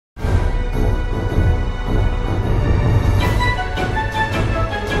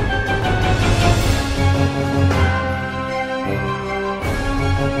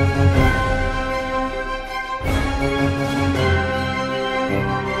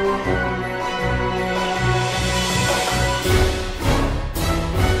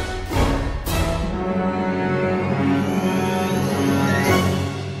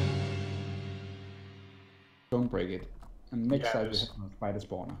Servers. Spider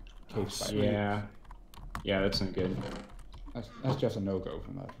spawner. Cave spider. Yeah. Yeah, that's not good. That's just a no-go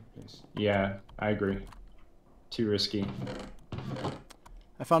from that place. Yeah, I agree. Too risky.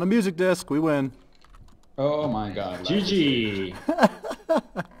 I found a music disc. We win. Oh my god. GG!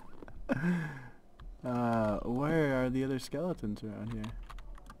 Where are the other skeletons around here?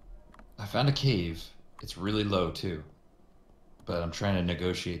 I found a cave. It's really low too. But I'm trying to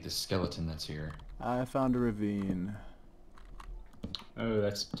negotiate this skeleton that's here. I found a ravine. Oh,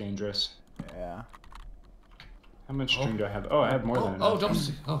 that's dangerous. Yeah. How much string do I have? Oh, I have more than enough. Oh, don't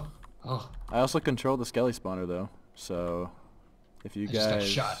see. Oh. I also control the skelly spawner though, so if you I guys just got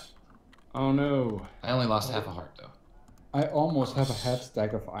shot. Oh no. I only lost half a heart though. I almost have a half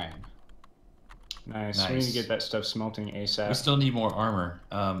stack of iron. Nice. We need to get that stuff smelting ASAP. We still need more armor.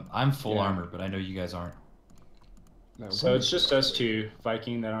 I'm full Yeah. armor, but I know you guys aren't. No, So it's just us two,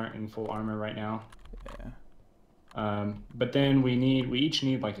 Viking, that aren't in full armor right now. Yeah. But then we each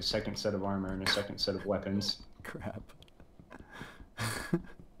need like a second set of armor and a second set of weapons. Crap.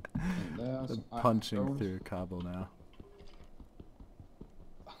 there's I'm punching through cobble now.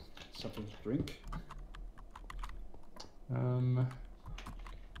 something to drink.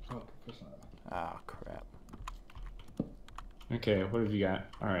 Ah, crap. Okay, what have you got?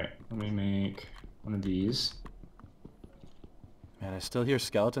 Alright, let me make one of these. Man, I still hear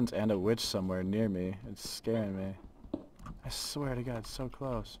skeletons and a witch somewhere near me. It's scaring me. I swear to God, it's so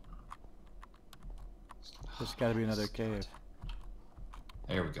close. There's gotta be another cave.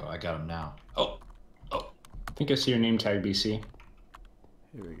 There we go. I got him now. Oh. I think I see your name tag, BC.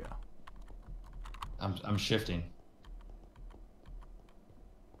 Here we go. I'm shifting.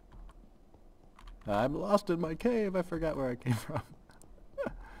 I'm lost in my cave. I forgot where I came from.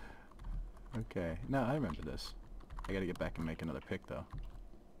 Okay. No, I remember this. I gotta get back and make another pick, though.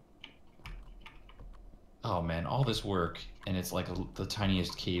 Oh man, all this work, and it's like the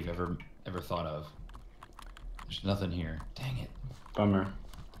tiniest cave ever thought of. There's nothing here. Dang it. Bummer.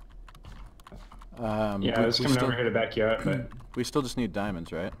 Yeah, I was coming over here to back you up, but we still just need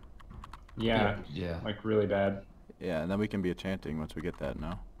diamonds, right? yeah, Yeah. like really bad. Yeah, and then we can be enchanting once we get that,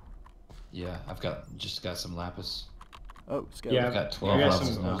 no? Yeah, I've just got some lapis. Oh, skeleton. Yeah, I've got 12 I got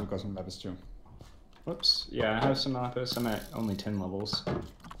lapis some- now. Also got some lapis too. Whoops. Yeah, I have some lapis. I'm at only 10 levels.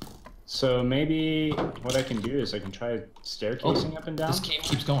 So maybe what I can do is I can try staircasing up and down. This cave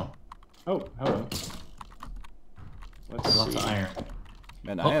keeps going. Oh, hello. Let's Lots see. of iron.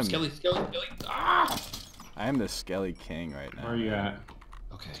 Man, Oh, I am skelly. Ah! I am the skelly king right now. Where are you at?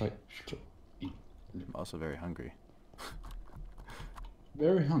 Okay. It's like, I'm also very hungry.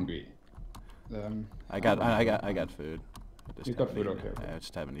 very hungry. I got food. I just You got haven't food, eaten okay. it. I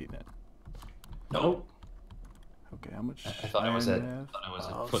just haven't eaten it. No. Okay, how much? I thought I was at iron do I have?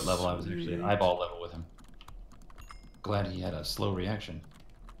 at Oh, foot level. I was actually at sweet. eyeball level with him. Glad he had a slow reaction.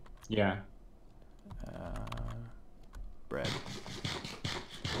 Yeah. Bread.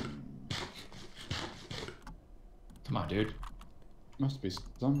 Come on, dude. Must be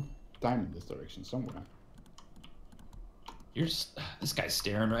some diamond in this direction somewhere. This guy's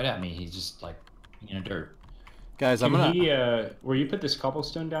staring right at me. He's just like in the dirt. Guys, I'm Can gonna. he, where you put this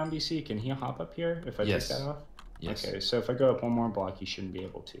cobblestone down, BC, can he hop up here if I Yes. take that off? Yes. Okay, so if I go up one more block, he shouldn't be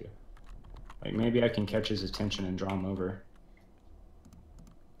able to. Like, maybe I can catch his attention and draw him over.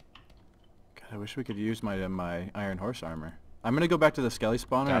 God, I wish we could use my iron horse armor. I'm gonna go back to the skelly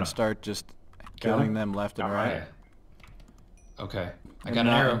spawner Got him. and start just Got killing him? them left and All right. right. Okay. I And got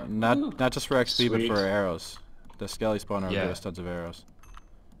an arrow. Not just for XP, Sweet. but for arrows. The skelly spawner will Yeah. give us tons of arrows.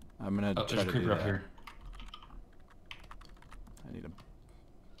 I'm gonna Oh, try there's a to do creeper up that. here. I need a.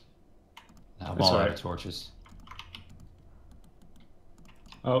 I'm That's all out alright. of torches.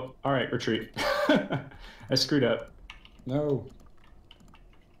 Oh, alright, retreat. I screwed up. No.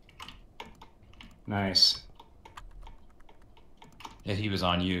 Nice. Yeah, he was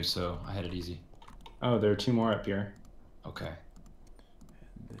on you, so I had it easy. Oh, there are two more up here. Okay.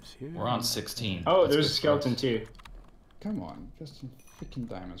 This here. We're on 16. Oh, That's there's a good for skeleton us. too. Come on, just some freaking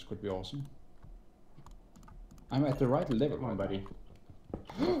diamonds could be awesome. I'm at the right level. Come on, buddy.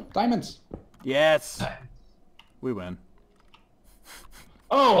 Diamonds! Yes. Ah. We win.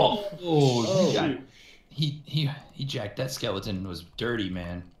 Oh! Oh, shoot. he jacked that skeleton. Was dirty,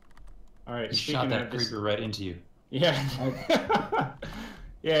 man. Alright, He speaking shot that of this... creeper right into you. Yeah.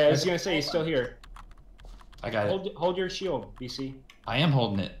 Yeah, I was gonna say, he's still here. I got it. Hold your shield, BC. I am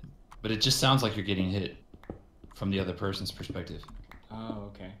holding it, but it just sounds like you're getting hit from the other person's perspective.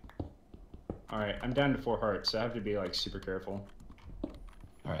 Oh, okay. Alright, I'm down to 4 hearts, so I have to be, like, super careful.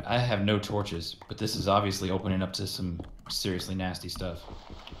 All right, I have no torches, but this is obviously opening up to some seriously nasty stuff.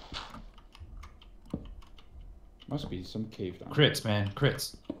 Must be some cave down. Crits, man,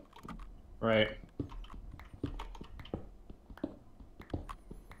 crits. Right.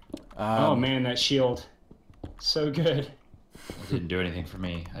 Oh man, that shield. So good. It didn't do anything for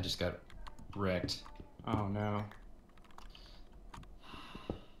me. I just got wrecked. Oh no.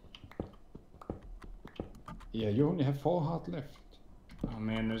 Yeah, you only have 4 heart left. Oh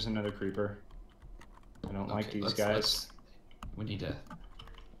man, there's another creeper. I don't like Okay, these guys. We need to...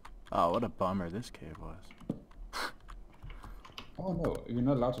 Oh, what a bummer this cave was. Oh no, you're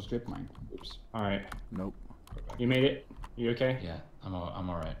not allowed to strip mine. Oops. Alright. Nope. You made it? You okay? Yeah, I'm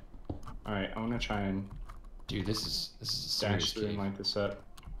alright. Alright, I wanna try and Dude, this is a serious dash through and cave. light this up.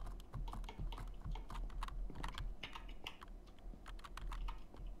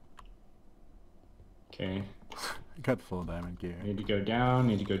 Okay. I got full diamond gear. Need to go down,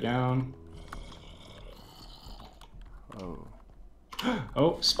 need to go down. Oh.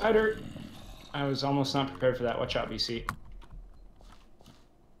 Oh, spider! I was almost not prepared for that. Watch out, BC.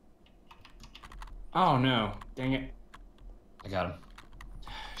 Oh no, dang it. I got him.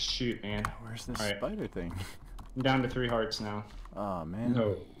 Shoot, man. Where's this Alright. spider thing? I'm down to 3 hearts now. Oh man.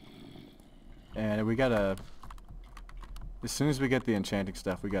 No. And we gotta... As soon as we get the enchanting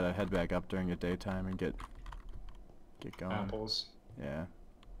stuff, we gotta head back up during the daytime and get going. Apples. Yeah.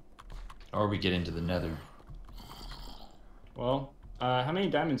 Or we get into the nether. Well, how many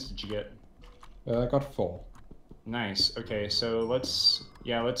diamonds did you get? I got 4. Nice. Okay, so let's...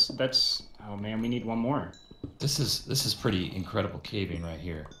 Yeah, that's... Oh man, we need one more. This is pretty incredible caving right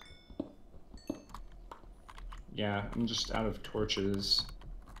here. Yeah, I'm just out of torches.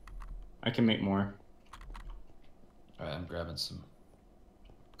 I can make more. Alright, I'm grabbing some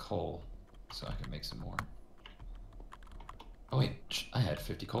coal so I can make some more. Oh wait, I had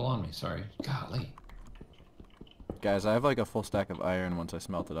 50 coal on me, sorry. Golly. Guys, I have like a full stack of iron once I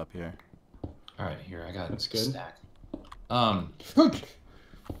smelt it up here. Alright, here, I got That's a good. stack.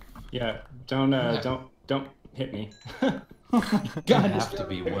 Yeah, don't hit me. Gotta have to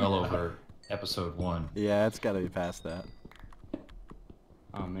be well over episode 1. Yeah, it's gotta be past that.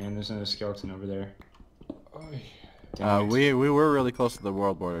 Oh man, there's another skeleton over there. Oy. Dang it. We were really close to the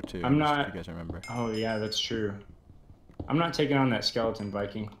world border too. I'm just not- if you guys remember. Oh yeah, that's true. I'm not taking on that skeleton,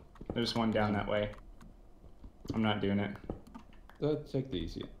 Viking. There's one down that way. I'm not doing it. Take the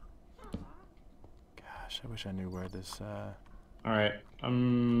easy. Gosh, I wish I knew where this. Alright,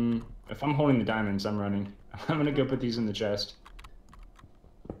 if I'm holding the diamonds, I'm running. I'm gonna go put these in the chest.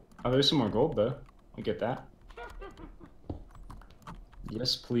 Oh, there's some more gold though. I'll get that.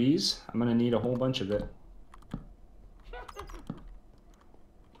 Yes, please. I'm gonna need a whole bunch of it.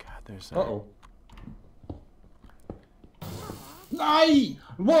 God, there's. Uh-oh. Nein!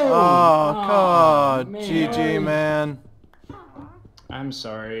 Whoa! Oh God, man. GG man. I'm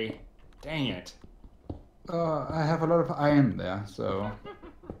sorry. Dang it. I have a lot of iron there, so...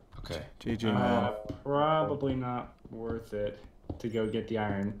 Okay. GG man. Probably not worth it to go get the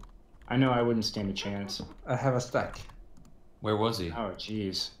iron. I know I wouldn't stand a chance. I have a stack. Where was he? Oh,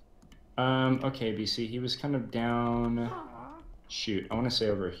 jeez. Okay, BC, he was kind of down... Shoot, I want to say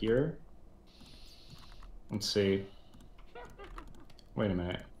over here. Let's see. Wait a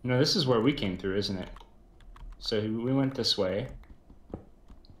minute. No, this is where we came through, isn't it? So we went this way.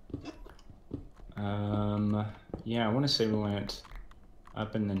 Yeah, I want to say we went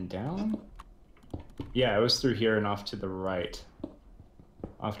up and then down. Yeah, it was through here and off to the right.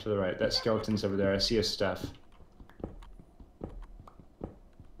 Off to the right. That skeleton's over there. I see his stuff.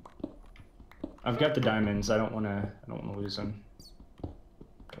 I've got the diamonds. I don't want to lose them.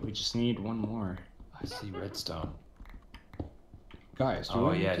 But we just need one more. I see redstone. Guys, do you Oh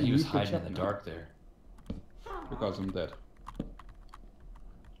want me yeah, to he was leave the hiding in chat the now? dark there. Because I'm dead.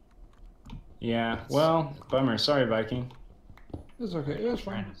 Yeah, well, bummer. Sorry, Viking. It's okay, it's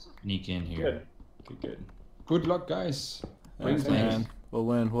Trying fine. to sneak in here. Good. Good, good. Good luck, guys. Thanks, Thanks. man. We'll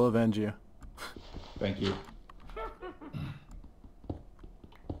win. We'll avenge you. Thank you.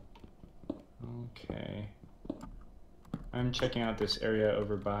 Okay. I'm checking out this area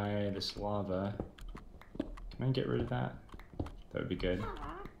over by this lava. Can I get rid of that? That would be good.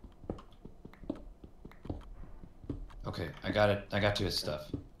 Okay, I got it. I got to his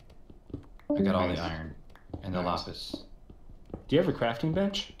stuff. I got all the Nice. iron and the Nice. lapis. Do you have a crafting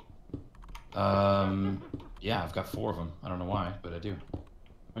bench? Yeah, I've got 4 of them. I don't know why, but I do.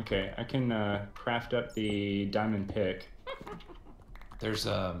 Okay, I can craft up the diamond pick. There's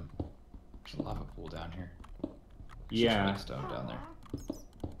a lava pool down here. There's Yeah. redstone down there.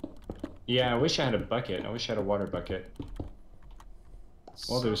 Yeah, I wish I had a bucket. I wish I had a water bucket.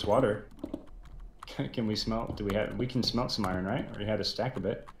 Well, there's water. Can we smelt? We can smelt some iron, right? Or you had a stack of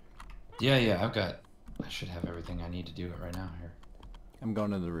it. Yeah, I've got I should have everything I need to do it right now here. I'm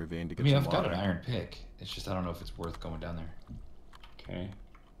going to the ravine to I get mean, some I've got water. an iron pick. It's just I don't know if it's worth going down there. Okay.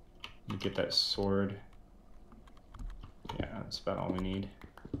 Let me get that sword. Yeah, that's about all we need.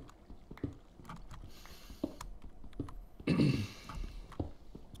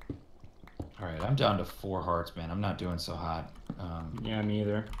 All right, I'm down to 4 hearts, man. I'm not doing so hot. Yeah, me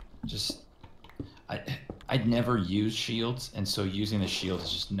either. Just, I'd never use shields, and so using the shield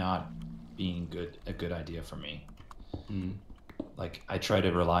is just not being a good idea for me. Mm. Like, I try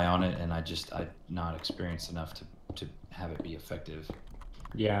to rely on it, and I'm not experienced enough to have it be effective.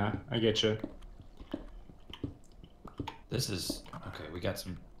 Yeah, I get you. This is okay. We got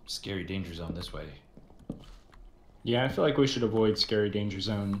some scary danger zone this way. Yeah, I feel like we should avoid scary danger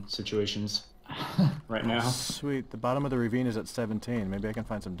zone situations right now. Sweet. The bottom of the ravine is at 17. Maybe I can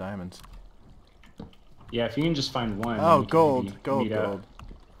find some diamonds. Yeah, if you can just find one. then Oh, we can gold. maybe Gold, meet up. gold.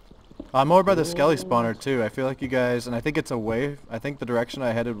 I'm over by the skelly spawner too. I feel like you guys, and I think it's away. I think the direction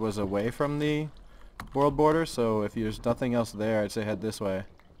I headed was away from the world border. So if there's nothing else there, I'd say head this way.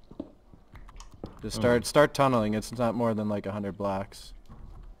 Just start tunneling. It's not more than like 100 blocks.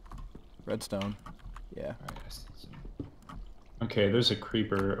 Redstone. Yeah. All right, I see some, Okay, there's a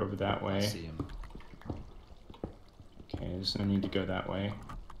creeper over that I way. see him. Okay, there's no need to go that way.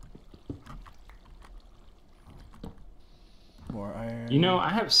 More iron. You know, I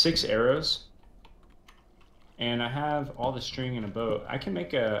have 6 arrows, and I have all the string and a bow. I can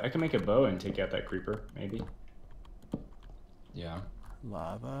make a bow and take out that creeper, maybe. Yeah.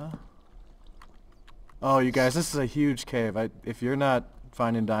 Lava. Oh, you guys, this is a huge cave. If you're not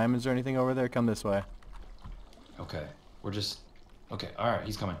finding diamonds or anything over there, come this way. Okay. We're just. Okay. All right.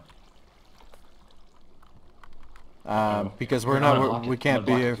 He's coming. Because We're we're gonna not, block it. we can't I'm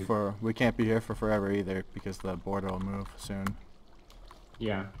be gonna here block for, we can't be here for forever either, because the border will move soon.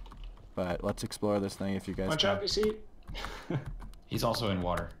 Yeah. But let's explore this thing if you guys Watch can. out, BC. He's also in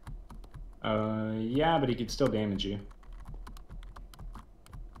water. Yeah, but he could still damage you.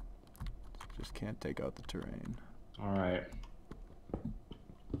 Just can't take out the terrain. All right.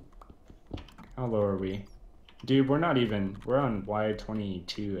 How low are we? Dude, we're not even. We're on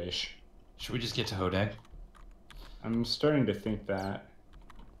Y22-ish. Should we just get to Hodag? I'm starting to think that.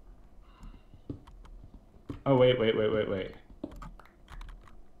 Oh, wait.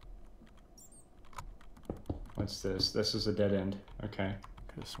 What's this? This is a dead end. Okay.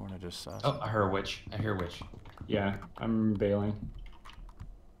 Could have sworn I just saw Oh, I heard a witch. I hear a witch. Yeah, I'm bailing.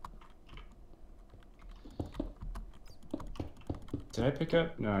 Did I pick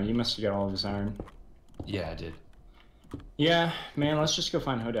up? No, you must have got all of his iron. Yeah, I did. Yeah, man, let's just go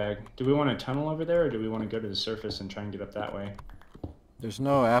find Hodag. Do we want to tunnel over there, or do we want to go to the surface and try and get up that way? There's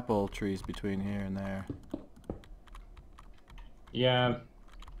no apple trees between here and there. Yeah,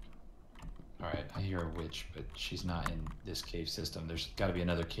 All right. I hear a witch, but she's not in this cave system. There's got to be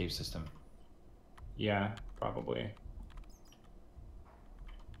another cave system. yeah, probably.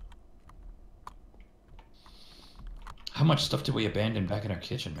 How much stuff did we abandon back in our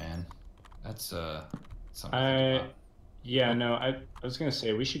kitchen, man? That's something to think about. Yeah, no, I was gonna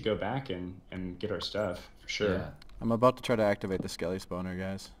say we should go back and get our stuff for sure. Yeah. I'm about to try to activate the skelly spawner,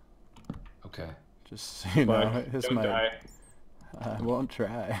 guys. Okay. Just so you know, But this don't might. die. I won't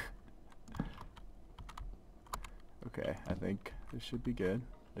try. Okay, I think this should be good.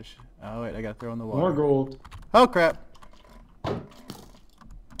 Oh wait, I gotta throw in the water. More gold. Oh crap!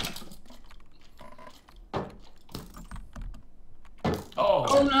 Oh.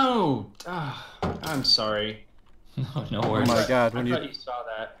 Oh no! Ah, I'm sorry. No Oh worries. my god, I when you thought you saw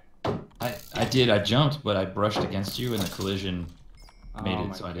that. I did. I jumped, but I brushed against you, and the collision made Oh it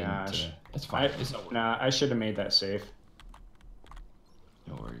my so I gosh. didn't. It's fine. It's no worries. Nah, I should have made that safe.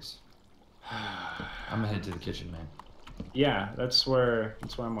 No worries. I'm headed to the kitchen, man. Yeah, that's where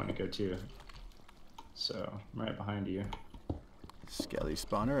I'm wanting to go too. So I'm right behind you. skelly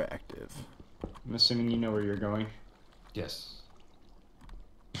spawner active. I'm assuming you know where you're going. Yes.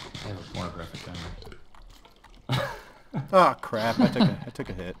 I have a pornographic camera. Oh crap! I took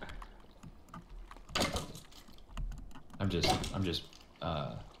a hit. I'm just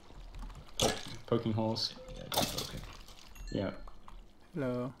Poking holes. yeah, just poking. Yeah.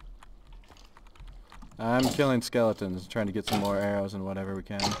 Hello. I'm killing skeletons, trying to get some more arrows and whatever we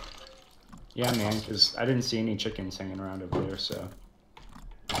can. Yeah, man, because I didn't see any chickens hanging around over there, so.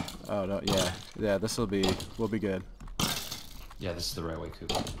 Oh no, yeah, we'll be good. Yeah, this is the right way,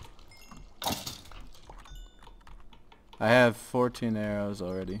 Coop. I have 14 arrows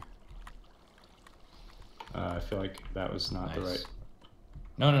already. I feel like that was not the Nice. right.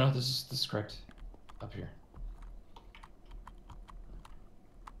 No, this is correct. Up here.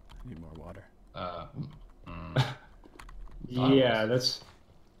 I need more water. Yeah, that's...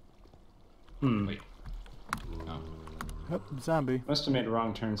 Wait. No. Oh, zombie. Must have made a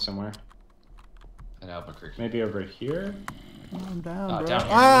wrong turn somewhere. At Albuquerque. Maybe over here? I'm down, bro. Down here.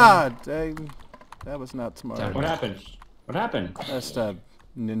 Ah, dang. That was not smart. Down What here. happened? What happened? That's a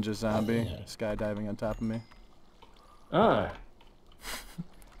ninja zombie skydiving on top of me. Ah,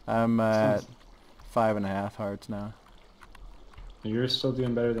 I'm at 5.5 hearts now. you're still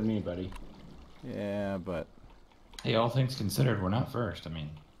doing better than me, buddy. Yeah, but Hey, all things considered, we're not first. I mean,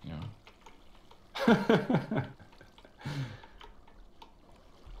 you know.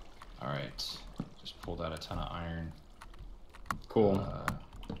 All right. Just pulled out a ton of iron. Cool.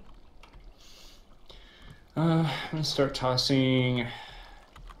 I'm gonna start tossing...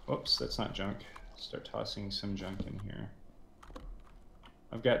 Whoops, that's not junk. Start tossing some junk in here.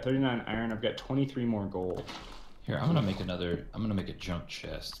 I've got 39 iron. I've got 23 more gold. Here, I'm gonna make another. I'm gonna make a junk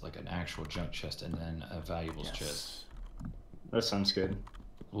chest, like an actual junk chest, and then a valuables chest. That sounds good.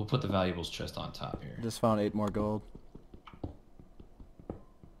 We'll put the valuables chest on top here. just found 8 more gold.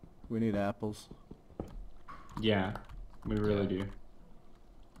 We need apples. Yeah, we really do.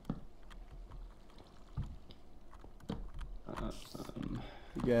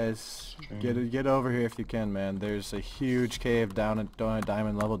 You guys, get over here if you can, man. There's a huge cave down at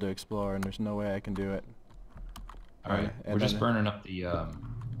diamond level to explore, and there's no way I can do it. All right, and we're just then- burning up the.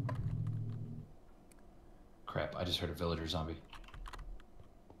 Crap! I just heard a villager zombie.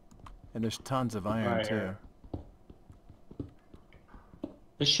 And there's tons of iron Right too. here.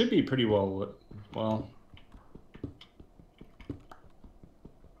 This should be pretty well... Well,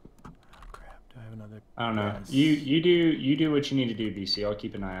 Crap! Do I have another? I don't know. Yes. You do what you need to do, BC. I'll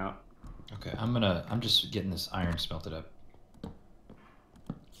keep an eye out. Okay, I'm just getting this iron smelted up.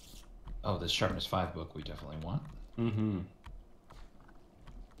 Oh, this sharpness 5 book we definitely want. Mm-hmm.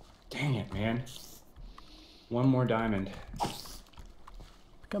 Dang it, man. One more diamond.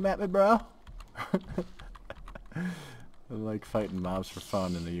 Come at me, bro. I like fighting mobs for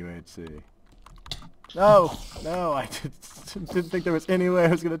fun in the UHC. No, no, I didn't think there was any way I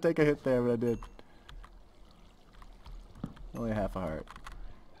was gonna take a hit there, but I did. Only half a heart.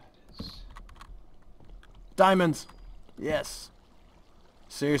 Diamonds! Yes!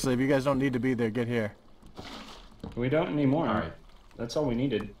 Seriously, if you guys don't need to be there, get here. We don't anymore. All right. That's all we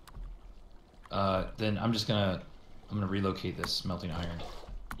needed. Then I'm gonna relocate this smelting iron.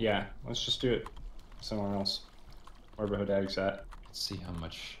 Yeah, let's just do it somewhere else. Wherever Hodag's at. Let's see how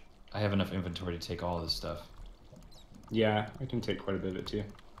much. I have enough inventory to take all this stuff. Yeah, I can take quite a bit of it too. If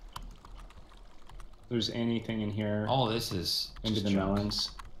there's anything in here, All this is into just the junk.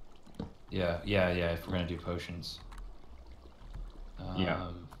 melons. Yeah. If we're gonna do potions. Yeah.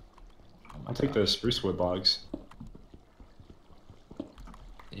 Oh my I'll take God. those spruce wood logs.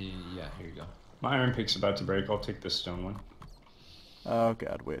 Yeah, here you go. My iron pick's about to break. I'll take this stone one. Oh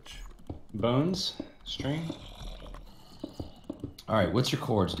god, witch. Bones, string. All right, what's your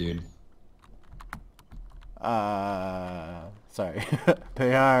chords, dude? Sorry.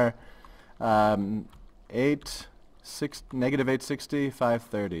 They are, -860,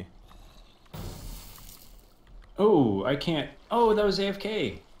 530. Oh, I can't. Oh, that was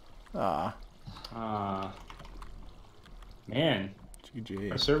AFK. Ah, Man, our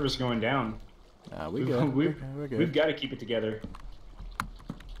GG. server's going down. We good. We've We're good. got to keep it together.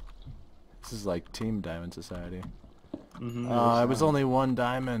 This is like Team Diamond Society. Mm-hmm, It was only 1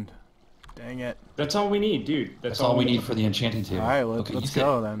 diamond. Dang it. That's all we need, dude. That's all we need for the enchanting table. All right, let's you go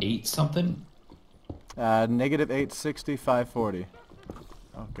said then. 8 something? -860, 540.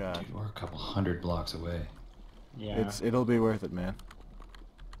 Oh god. Dude, we're a couple hundred blocks away. Yeah. It'll be worth it, man.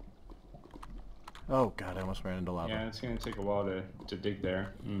 Oh god, I almost ran into lava. Yeah, it's gonna take a while to dig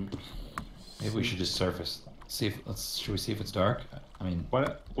there. Maybe we should just surface. Should we see if it's dark? I mean, Why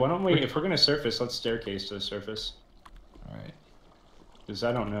don't we? If we're gonna surface, let's staircase to the surface. all right. Because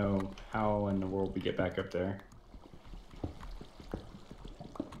I don't know how in the world we get back up there.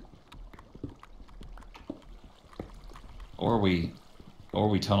 Or we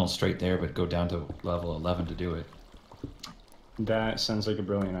tunnel straight there, but go down to level 11 to do it. That sounds like a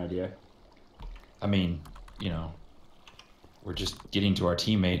brilliant idea. I mean, you know, we're just getting to our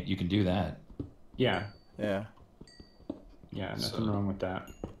teammate. You can do that. Yeah. Yeah. Yeah, nothing So- wrong with that.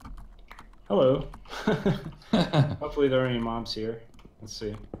 Hello. Hopefully there aren't any mobs here. Let's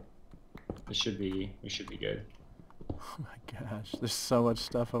see. We should be good. Oh my gosh, there's so much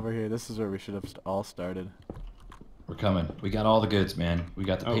stuff over here. This is where we should have all started. We're coming. We got all the goods, man. We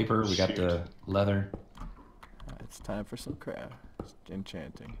got the Oh, paper. We got shoot. the leather. It's time for some craft.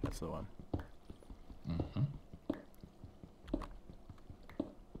 Enchanting. That's the one. Hmm.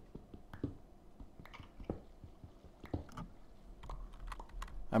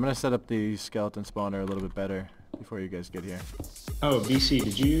 I'm gonna set up the skeleton spawner a little bit better before you guys get here. Oh, BC,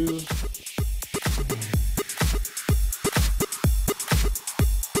 did you